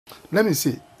Let me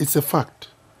say, it's a fact.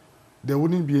 There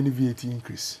wouldn't be any VAT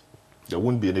increase. There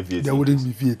wouldn't be any VAT. There wouldn't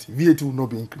be VAT. VAT will not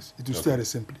be increased. It will stay at the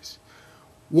same place.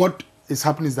 What is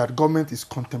happening is that government is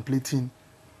contemplating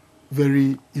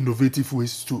very innovative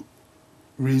ways to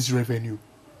raise revenue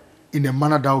in a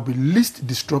manner that will be least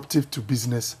disruptive to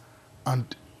business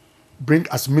and bring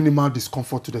as minimal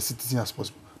discomfort to the citizen as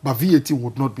possible. But VAT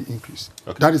would not be increased.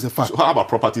 Okay. That is a fact. So how about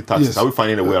property taxes? Yes. Are we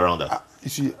finding a way around that? You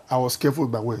see, I was careful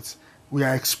with my words. We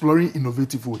are exploring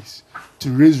innovative ways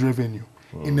to raise revenue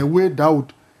in a way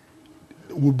that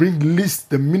would bring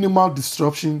the minimal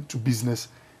disruption to business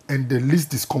and the least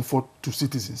discomfort to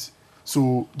citizens.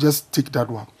 So just take that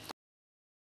one.